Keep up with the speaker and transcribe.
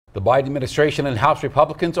The Biden administration and House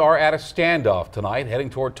Republicans are at a standoff tonight, heading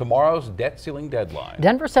toward tomorrow's debt ceiling deadline.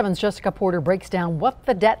 Denver 7's Jessica Porter breaks down what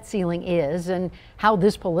the debt ceiling is and how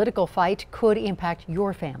this political fight could impact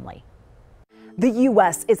your family. The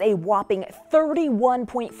U.S. is a whopping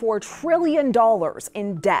 $31.4 trillion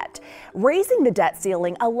in debt. Raising the debt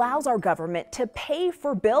ceiling allows our government to pay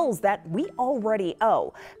for bills that we already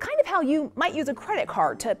owe. Kind of how you might use a credit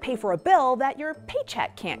card to pay for a bill that your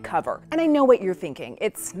paycheck can't cover. And I know what you're thinking.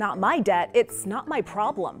 It's not my debt. It's not my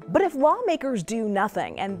problem. But if lawmakers do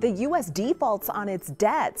nothing and the U.S. defaults on its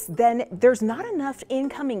debts, then there's not enough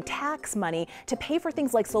incoming tax money to pay for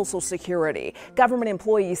things like Social Security, government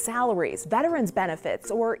employee salaries, veterans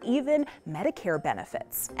benefits, or even Medicare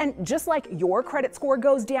benefits. And just like your credit score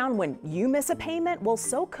goes down when you miss a payment, well,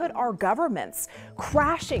 so could our government's,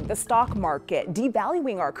 crashing the stock market,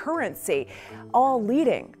 devaluing our currency, all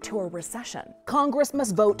leading to a recession. Congress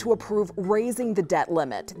must vote to approve raising the debt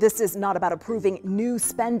limit. This is not about approving new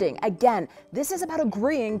spending. Again, this is about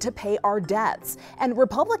agreeing to pay our debts. And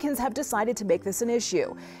Republicans have decided to make this an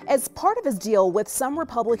issue. As part of his deal with some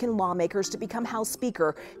Republican lawmakers to become House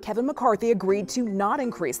Speaker, Kevin McCarthy agreed to not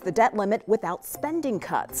increase the debt limit without spending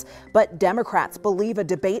cuts. But Democrats believe a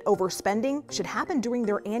debate over spending should happen during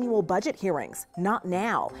their annual budget hearings, not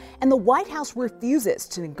now. And the White House refuses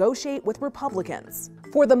to negotiate with Republicans.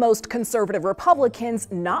 For the most conservative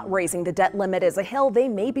Republicans, not raising the debt limit is a hill they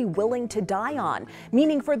may be willing to die on,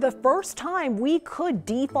 meaning for the first time we could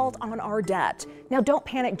default on our debt. Now, don't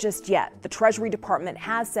panic just yet. The Treasury Department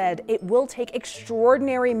has said it will take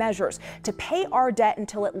extraordinary measures to pay our debt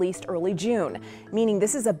until at least early June, meaning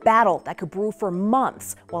this is a battle that could brew for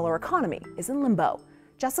months while our economy is in limbo.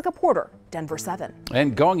 Jessica Porter, Denver 7.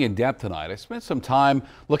 And going in depth tonight, I spent some time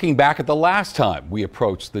looking back at the last time we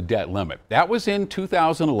approached the debt limit. That was in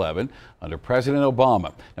 2011 under President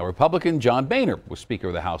Obama. Now, Republican John Boehner was Speaker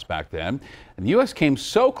of the House back then, and the U.S. came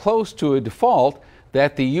so close to a default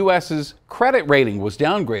that the U.S.'s credit rating was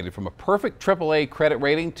downgraded from a perfect AAA credit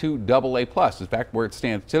rating to AA+, in fact, where it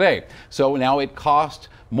stands today. So now it costs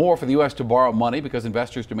more for the U.S. to borrow money because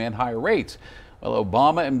investors demand higher rates. Well,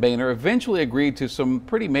 Obama and Boehner eventually agreed to some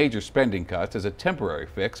pretty major spending cuts as a temporary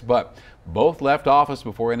fix, but both left office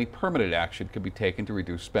before any permanent action could be taken to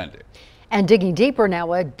reduce spending. And digging deeper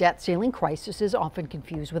now, a debt ceiling crisis is often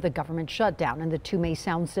confused with a government shutdown, and the two may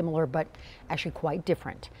sound similar, but actually quite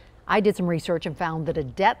different. I did some research and found that a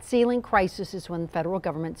debt ceiling crisis is when federal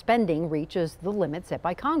government spending reaches the limit set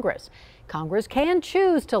by Congress. Congress can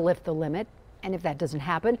choose to lift the limit, and if that doesn't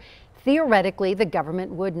happen, theoretically, the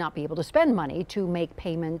government would not be able to spend money to make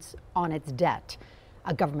payments on its debt.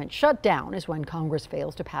 A government shutdown is when Congress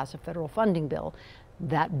fails to pass a federal funding bill.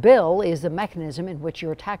 That bill is the mechanism in which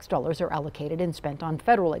your tax dollars are allocated and spent on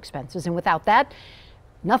federal expenses. And without that,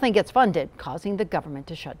 nothing gets funded, causing the government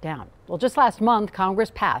to shut down. Well, just last month,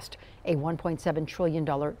 Congress passed a $1.7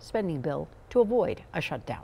 trillion spending bill to avoid a shutdown.